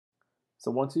So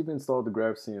once you've installed the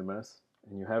Grav CMS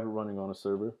and you have it running on a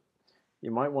server, you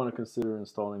might want to consider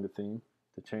installing a theme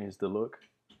to change the look.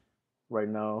 Right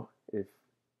now, if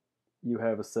you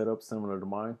have a setup similar to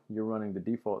mine, you're running the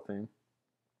default theme,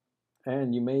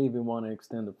 and you may even want to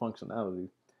extend the functionality,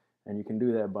 and you can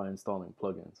do that by installing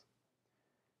plugins.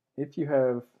 If you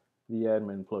have the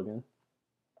admin plugin,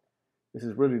 this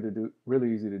is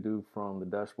really easy to do from the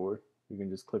dashboard. You can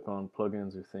just click on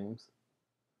plugins or themes.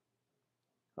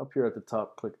 Up here at the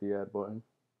top, click the add button,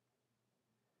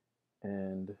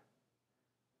 and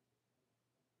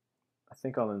I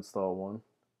think I'll install one.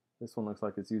 This one looks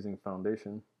like it's using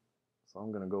Foundation, so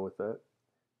I'm going to go with that.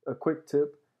 A quick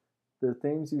tip, the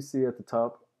themes you see at the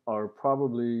top are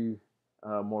probably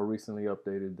more recently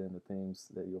updated than the themes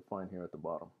that you'll find here at the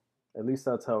bottom. At least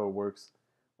that's how it works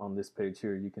on this page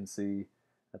here. You can see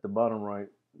at the bottom right,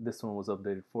 this one was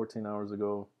updated 14 hours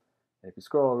ago. And if you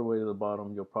scroll all the way to the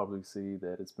bottom, you'll probably see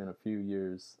that it's been a few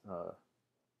years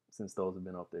since those have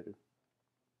been updated.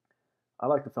 I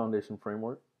like the Foundation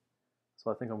framework, so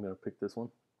I think I'm going to pick this one.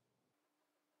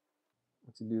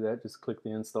 Once you do that, just click the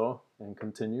install and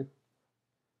continue.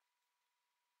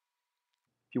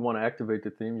 If you want to activate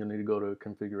the theme, you'll need to go to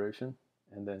configuration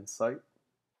and then site.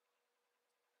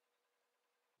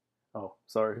 Oh,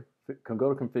 sorry. Go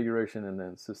to configuration and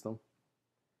then system.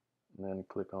 And then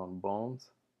click on bones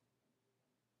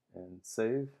and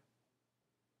save.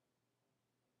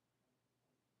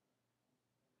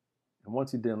 And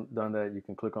once you've done that, you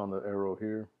can click on the arrow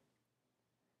here.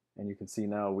 And you can see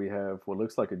now we have what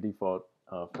looks like a default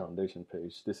Foundation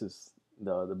page. This is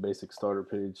the basic starter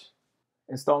page.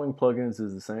 Installing plugins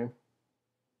is the same.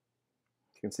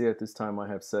 You can see at this time I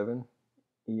have 7.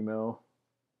 Email,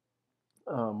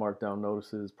 markdown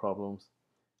notices, problems.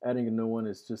 Adding a new one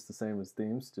is just the same as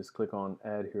themes. Just click on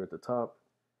add here at the top,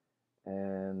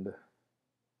 and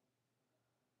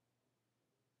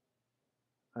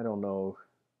I don't know,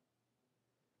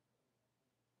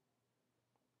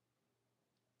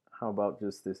 how about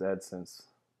just this AdSense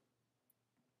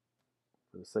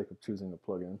for the sake of choosing a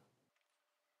plugin.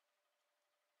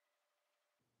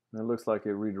 And it looks like it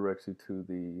redirects you to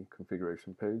the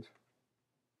configuration page.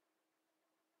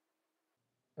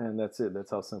 And that's it.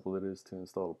 That's how simple it is to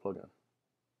install a plugin.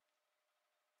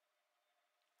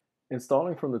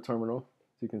 Installing from the terminal,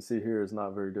 as you can see here, is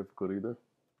not very difficult either.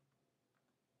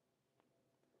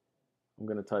 I'm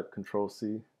going to type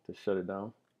Control-C to shut it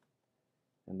down.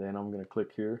 And then I'm going to click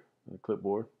here on the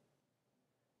clipboard.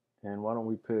 And why don't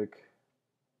we pick,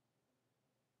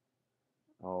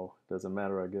 oh, doesn't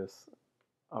matter, I guess.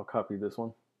 I'll copy this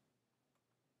one,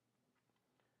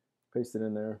 paste it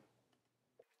in there,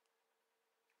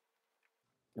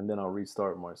 and then I'll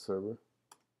restart my server.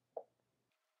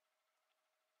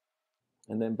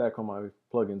 And then back on my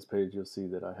plugins page, you'll see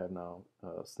that I have now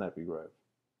Snappy Grav.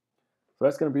 So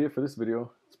that's going to be it for this video.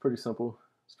 It's pretty simple,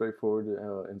 straightforward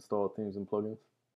to install themes and plugins.